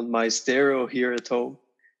on my stereo here at home.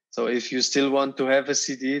 So if you still want to have a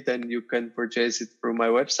CD, then you can purchase it through my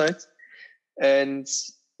website. And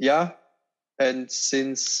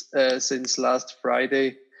since last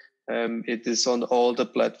Friday, it is on all the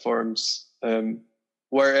platforms,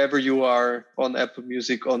 wherever you are, on Apple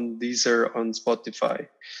Music, on Deezer, on Spotify.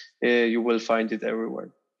 You will find it everywhere.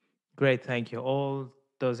 Great, thank you. All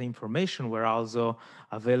those information were also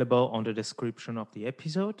available on the description of the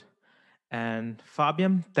episode. And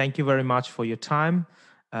Fabian, thank you very much for your time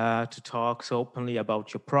to talk so openly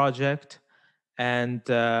about your project. And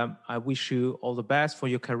I wish you all the best for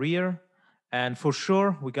your career. And for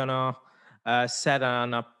sure, we're gonna set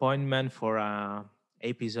an appointment for an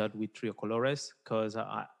episode with Trio Colores, because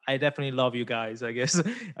I definitely love you guys. I guess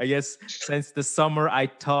since the summer I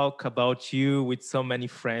talk about you with so many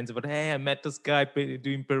friends. But hey, I met this guy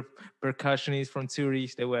doing percussionist from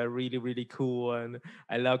Zurich. They were really, really cool, and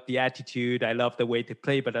I love the attitude. I love the way they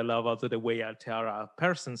play, but I love also the way they are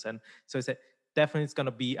persons. And so I said, definitely it's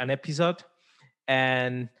gonna be an episode.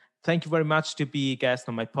 And thank you very much to be a guest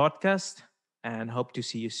on my podcast, and hope to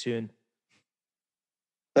see you soon.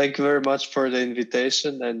 Thank you very much for the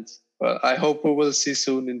invitation, and I hope we will see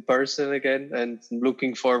soon in person again, and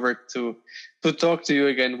looking forward to talk to you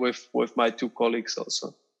again with my two colleagues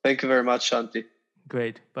also. Thank you very much, Shanti.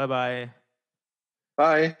 Great. Bye-bye.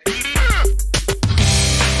 Bye.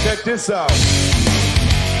 Check this out.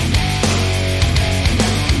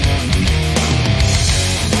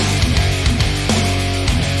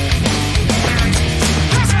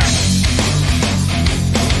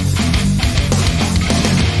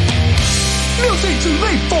 Music to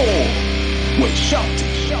live for with Shanti.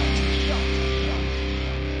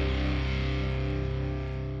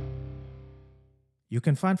 You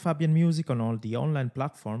can find Fabian music on all the online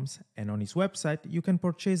platforms, and on his website you can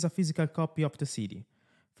purchase a physical copy of the CD.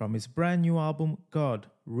 From his brand new album God,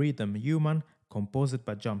 Rhythm, Human, composed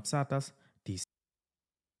by John Psathas,